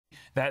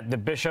that the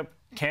bishop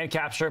can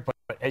capture, but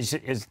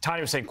as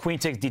Tanya was saying, queen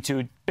takes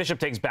d2, bishop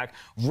takes back,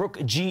 rook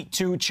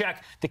g2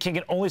 check. The king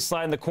can only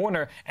slide in the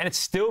corner, and it's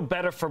still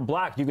better for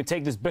black. You could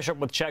take this bishop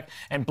with check,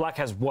 and black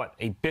has what?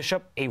 A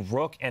bishop, a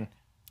rook, and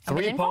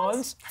 3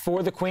 pawns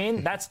for the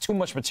queen? That's too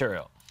much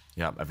material.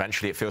 Yeah,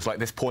 eventually it feels like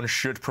this pawn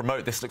should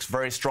promote. This looks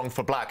very strong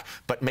for black,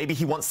 but maybe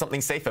he wants something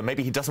safer.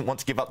 Maybe he doesn't want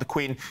to give up the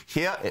queen.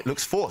 Here, it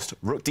looks forced.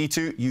 Rook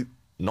d2,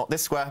 not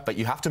this square, but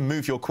you have to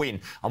move your queen.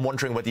 I'm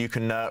wondering whether you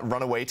can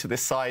run away to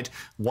this side,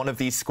 one of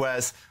these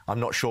squares. I'm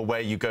not sure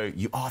where you go.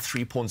 You are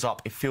 3 pawns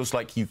up. It feels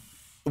like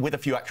with a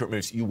few accurate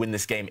moves, you win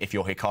this game if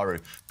you're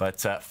Hikaru.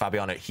 But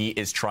Fabiano, he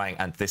is trying,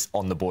 and this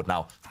on the board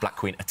now. Black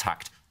queen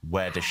attacked.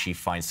 Where does she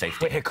find safety?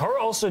 But Hikaru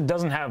also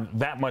doesn't have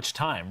that much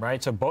time,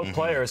 right? So both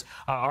players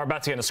are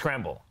about to get in a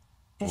scramble.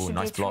 Oh,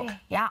 nice block.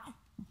 Yeah.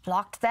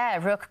 Blocked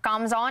there. Rook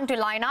comes on to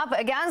line up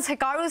against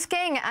Hikaru's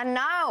king, and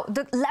now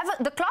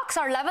the clocks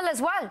are level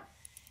as well.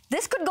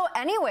 This could go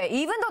anywhere.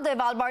 Even though the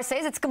eval bar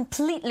says it's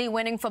completely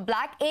winning for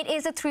black, it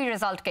is a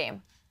 3-result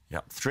game.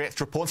 Yeah, 3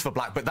 extra pawns for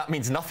black, but that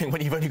means nothing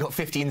when you've only got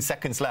 15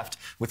 seconds left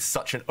with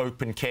such an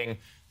open king.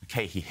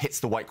 Okay, he hits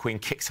the white queen,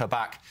 kicks her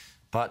back,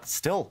 but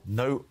still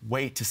no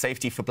way to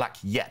safety for black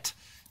yet.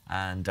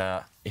 And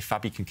if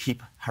Fabi can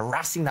keep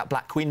harassing that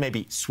black queen,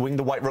 maybe swing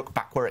the white rook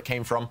back where it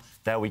came from.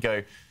 There we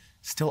go.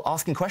 Still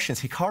asking questions.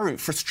 Hikaru,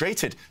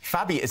 frustrated.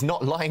 Fabi is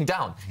not lying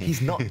down.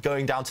 He's not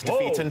going down to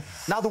defeat. And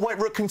now the white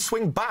rook can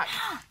swing back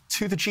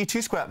to the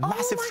g2 square.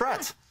 Massive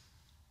threat.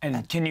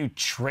 And can you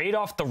trade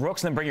off the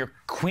rooks and then bring your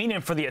queen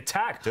in for the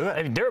attack? Do it.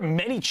 I mean, there are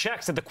many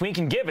checks that the queen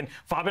can give, and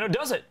Fabiano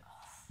does it.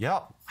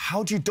 Yeah.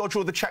 How do you dodge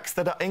all the checks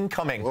that are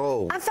incoming?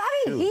 Whoa. And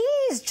Fabi,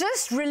 he's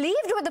just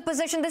relieved with the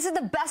position. This is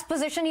the best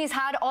position he's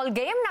had all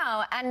game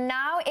now. And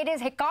now it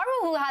is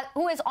Hikaru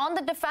who is on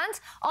the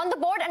defense, on the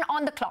board, and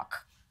on the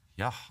clock.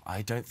 Yeah,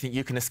 I don't think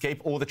you can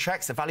escape all the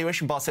checks.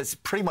 Evaluation bar says it's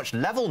pretty much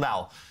level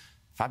now.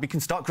 Fabi can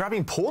start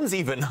grabbing pawns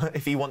even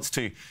if he wants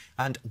to.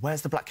 And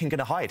where's the black king going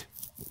to hide?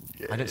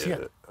 I don't see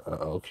it.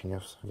 King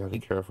F. Gotta be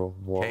careful.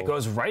 Whoa. It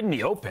goes right in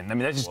the open. I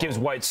mean, that just gives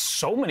white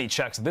so many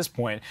checks at this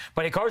point.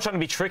 But Hikaru's trying to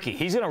be tricky.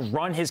 He's going to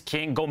run his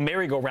king, go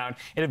merry-go-round,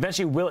 and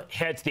eventually will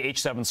head to the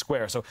h7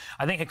 square. So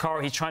I think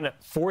Hikaru, he's trying to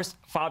force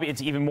Fabi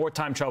into even more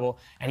time trouble,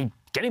 and he's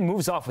getting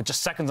moves off with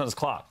just seconds on his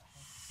clock.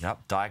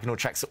 Yep, diagonal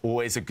checks are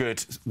always a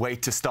good way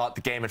to start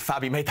the game, and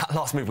Fabi made that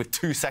last move with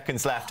 2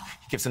 seconds left.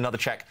 He gives another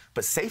check,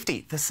 but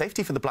safety, there's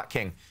safety for the black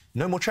king.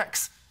 No more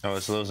checks. Oh,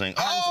 it's losing.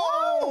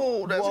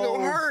 Oh, that's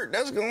gonna hurt.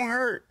 That's gonna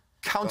hurt.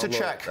 Counter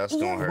check. That's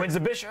gonna hurt. Wins the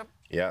bishop.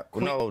 Yeah.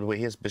 No, wait,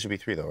 he has bishop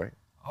e3 though, right?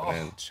 Oh. And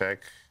then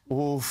check.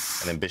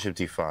 Oof. And then bishop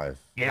d5.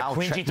 Yeah, now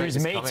queen g3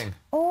 is mate. Coming.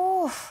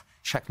 Oof.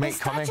 Checkmate is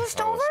that coming.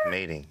 just Oh, over? it's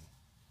mating.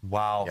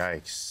 Wow.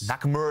 Yikes.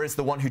 Nakamura is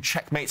the one who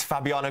checkmates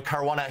Fabiano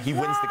Caruana. He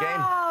wins the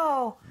game.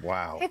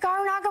 Wow.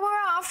 Hikaru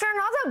Nakamura, after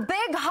another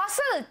big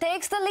hustle,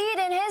 takes the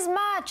lead in his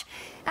match.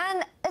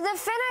 And the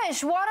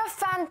finish, what a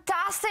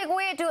fantastic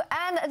way to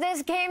end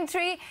this game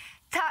 3.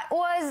 That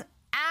was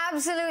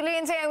absolutely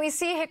insane. We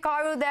see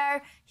Hikaru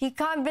there. He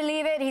can't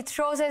believe it. He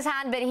throws his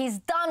hand, but he's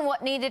done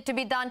what needed to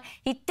be done.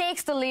 He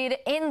takes the lead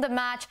in the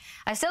match.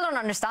 I still don't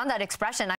understand that expression.